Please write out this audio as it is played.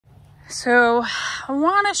So I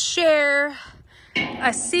want to share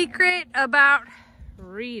a secret about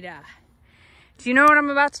Rita. Do you know what I'm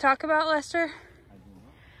about to talk about, Lester?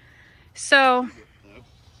 So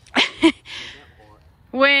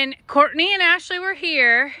when Courtney and Ashley were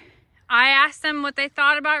here, I asked them what they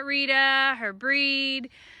thought about Rita, her breed,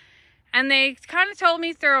 and they kind of told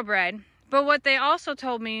me thoroughbred. But what they also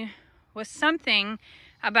told me was something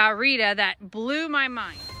about Rita that blew my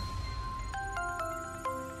mind.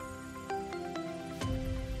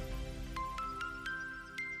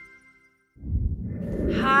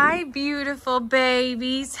 Hi, beautiful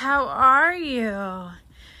babies. How are you?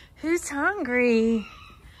 Who's hungry?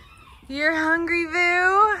 You're hungry,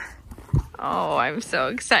 Boo? Oh, I'm so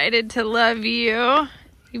excited to love you.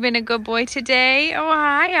 You've been a good boy today. Oh,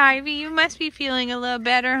 hi, Ivy. You must be feeling a little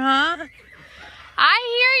better, huh? I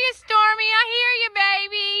hear you, Stormy. I hear you,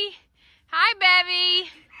 baby. Hi, Bevy.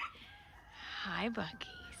 Hi,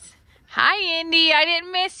 Buckies. Hi, Indy. I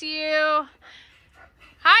didn't miss you.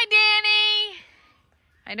 Hi, Danny.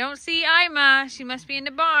 I don't see Ima. She must be in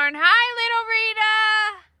the barn. Hi, little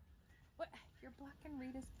Rita. What? You're blocking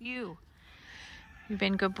Rita's view. You've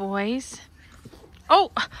been good boys.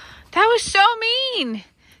 Oh, that was so mean.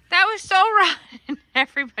 That was so rotten.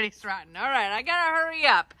 Everybody's rotten. All right, I gotta hurry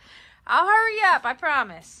up. I'll hurry up, I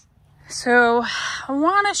promise. So I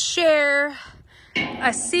want to share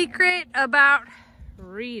a secret about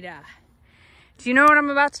Rita. Do you know what I'm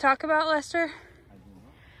about to talk about, Lester?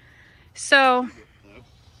 So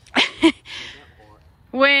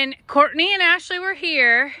when Courtney and Ashley were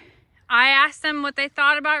here, I asked them what they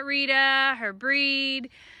thought about Rita, her breed,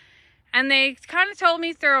 and they kind of told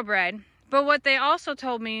me thoroughbred. But what they also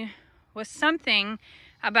told me was something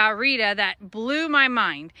about Rita that blew my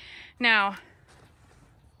mind. Now,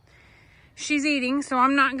 she's eating, so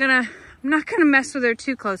I'm not gonna mess with her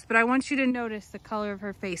too close, but I want you to notice the color of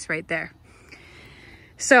her face right there.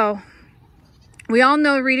 So, we all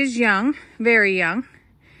know Rita's young, very young,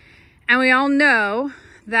 and we all know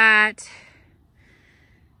that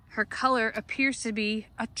her color appears to be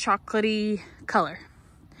a chocolatey color.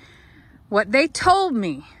 What they told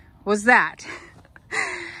me was that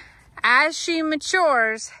as she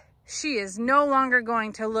matures, she is no longer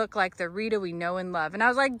going to look like the Rita we know and love. And I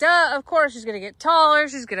was like, duh, of course she's going to get taller.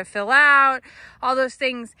 She's going to fill out, all those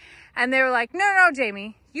things. And they were like, no,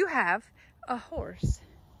 Jamie, you have a horse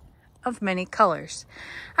of many colors.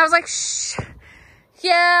 I was like, shh,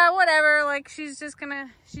 yeah, whatever. Like, she's going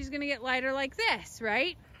to get lighter like this,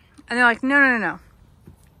 right? And they're like, no.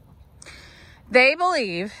 They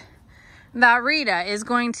believe that Rita is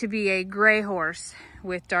going to be a gray horse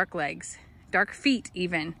with dark legs, dark feet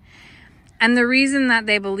even. And the reason that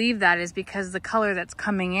they believe that is because the color that's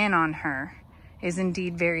coming in on her is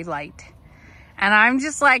indeed very light. And I'm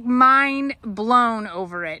just like mind blown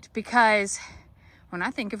over it, because when I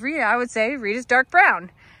think of Rita, I would say Rita's dark brown.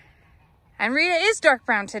 And Rita is dark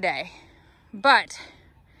brown today. But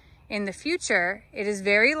in the future, it is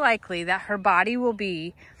very likely that her body will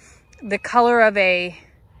be the color of a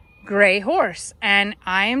gray horse. And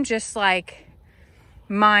I am just like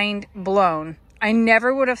mind blown. I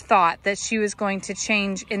never would have thought that she was going to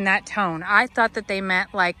change in that tone. I thought that they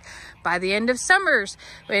meant like by the end of summers,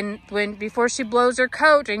 before she blows her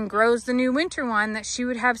coat and grows the new winter one, that she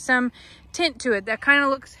would have some tint to it that kind of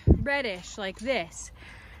looks reddish like this.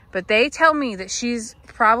 But they tell me that she's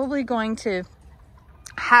probably going to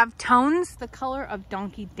have tones the color of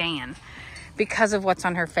Donkey Dan because of what's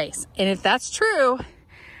on her face. And if that's true,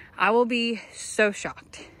 I will be so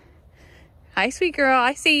shocked. Hi, sweet girl.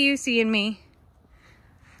 I see you seeing me.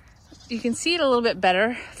 You can see it a little bit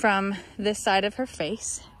better from this side of her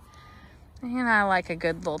face. And I like a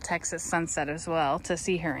good little Texas sunset as well to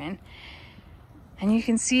see her in. And you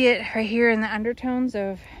can see it right here in the undertones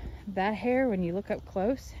of that hair when you look up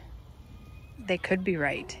close. They could be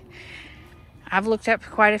right. I've looked up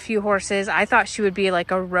quite a few horses. I thought she would be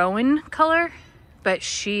like a roan color, but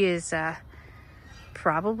she is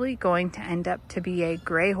probably going to end up to be a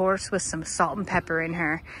gray horse with some salt and pepper in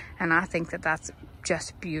her. And I think that that's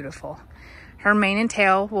just beautiful. Her mane and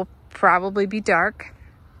tail will probably be dark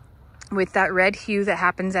with that red hue that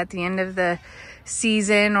happens at the end of the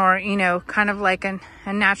season, or, you know, kind of like a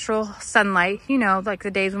natural sunlight, you know, like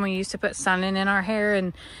the days when we used to put sun in our hair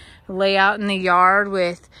and lay out in the yard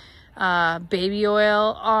with baby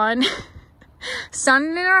oil on. Sun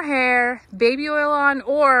in our hair, baby oil on,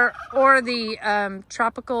 or the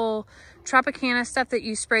Tropicana stuff that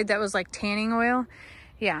you sprayed that was like tanning oil.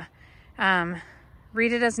 Yeah.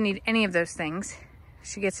 Rita doesn't need any of those things.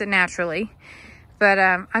 She gets it naturally. But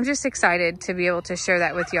I'm just excited to be able to share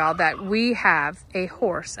that with y'all, that we have a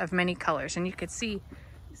horse of many colors. And you could see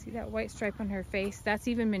See that white stripe on her face? That's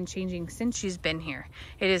even been changing since she's been here.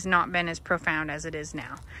 It has not been as profound as it is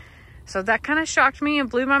now. So that kind of shocked me and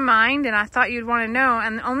blew my mind, and I thought you'd want to know.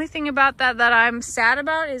 And the only thing about that I'm sad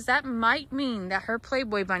about is that might mean that her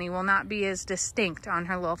Playboy bunny will not be as distinct on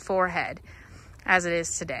her little forehead as it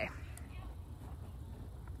is today.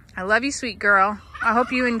 I love you, sweet girl. I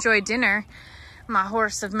hope you enjoy dinner, my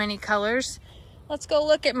horse of many colors. Let's go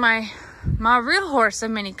look at my real horse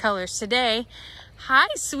of many colors today. Hi,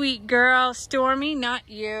 sweet girl. Stormy, not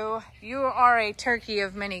you. You are a turkey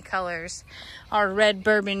of many colors. Our red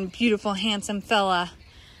bourbon, beautiful, handsome fella.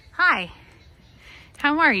 Hi.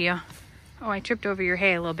 How are you? Oh, I tripped over your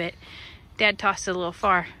hay a little bit. Dad tossed it a little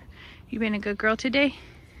far. You been a good girl today?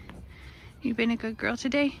 You been a good girl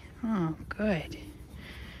today? Oh, good.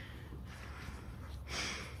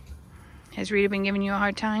 Has Rita been giving you a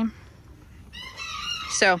hard time?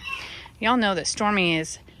 So, y'all know that Stormy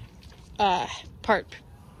is part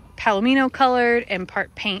palomino colored and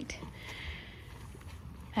part paint.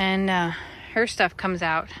 And her stuff comes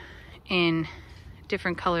out in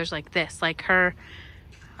different colors like this. Like her,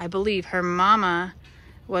 I believe her mama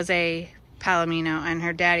was a palomino and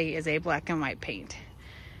her daddy is a black and white paint.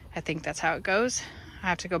 I think that's how it goes. I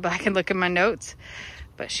have to go back and look at my notes.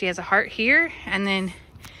 But she has a heart here, and then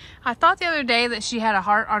I thought the other day that she had a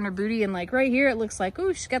heart on her booty, and like right here it looks like,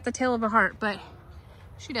 ooh, she's got the tail of a heart, but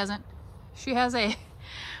she doesn't. She has a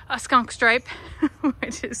skunk stripe,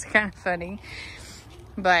 which is kind of funny.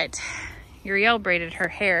 But Uriel braided her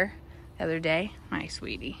hair the other day. My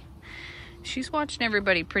sweetie. She's watching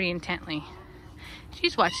everybody pretty intently.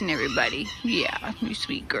 She's watching everybody. Yeah, you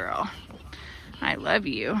sweet girl. I love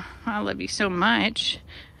you. I love you so much.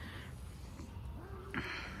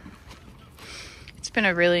 It's been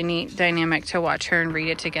a really neat dynamic to watch her and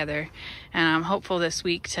Rita together. And I'm hopeful this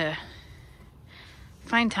week to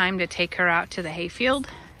find time to take her out to the hayfield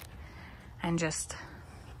and just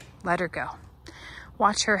let her go.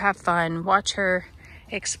 Watch her have fun. Watch her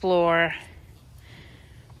explore.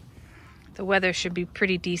 The weather should be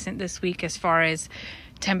pretty decent this week as far as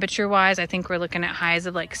temperature wise. I think we're looking at highs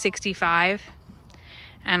of like 65.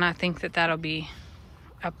 And I think that that'll be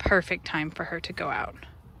a perfect time for her to go out.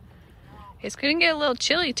 It's going to get a little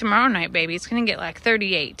chilly tomorrow night, baby. It's going to get like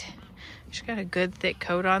 38. She's got a good thick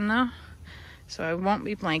coat on though, so I won't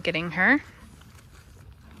be blanketing her.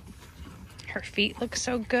 Her feet look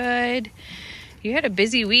so good. You had a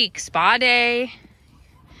busy week. Spa day.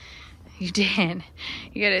 You did.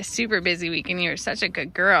 You had a super busy week and you were such a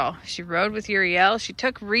good girl. She rode with Uriel. She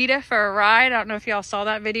took Rita for a ride. I don't know if y'all saw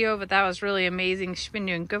that video, but that was really amazing. She's been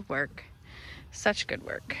doing good work. Such good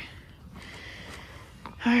work.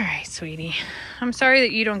 All right, sweetie. I'm sorry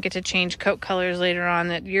that you don't get to change coat colors later on,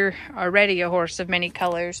 that you're already a horse of many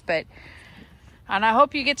colors, and I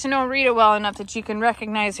hope you get to know Rita well enough that you can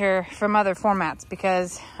recognize her from other formats,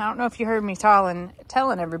 because I don't know if you heard me telling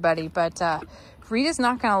everybody, but Rita's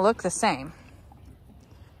not going to look the same.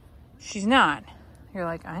 She's not. You're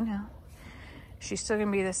like, I know. She's still going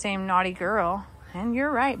to be the same naughty girl, and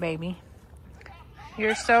you're right, baby.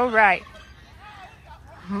 You're so right.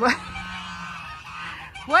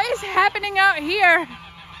 What is happening out here?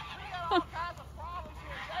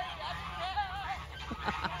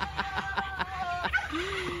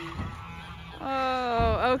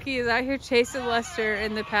 Oh, Oki is out here chasing Lester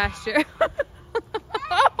in the pasture.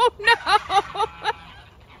 Oh no!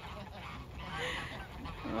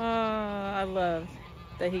 Oh, I love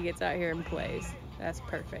that he gets out here and plays. That's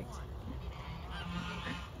perfect.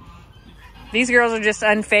 These girls are just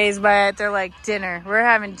unfazed by it. They're like, dinner. We're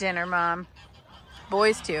having dinner, Mom.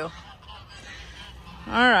 Boys too.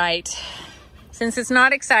 All right. Since it's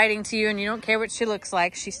not exciting to you and you don't care what she looks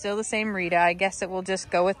like, she's still the same Rita. I guess that we'll just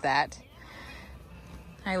go with that.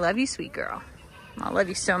 I love you, sweet girl. I love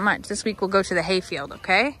you so much. This week we'll go to the hayfield,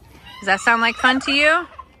 okay? Does that sound like fun to you?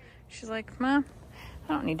 She's like, Mom,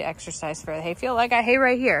 I don't need to exercise for the hayfield. I got hay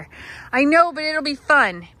right here. I know, but it'll be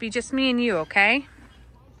fun. Be just me and you, okay?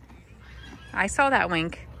 I saw that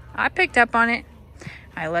wink. I picked up on it.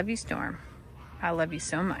 I love you, Storm. I love you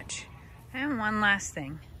so much. And one last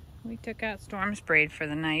thing. We took out Storm's braid for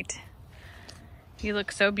the night. You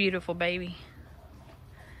look so beautiful, baby.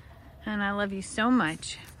 And I love you so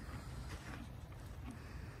much.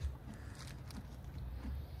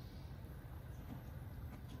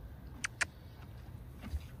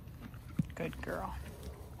 Good girl.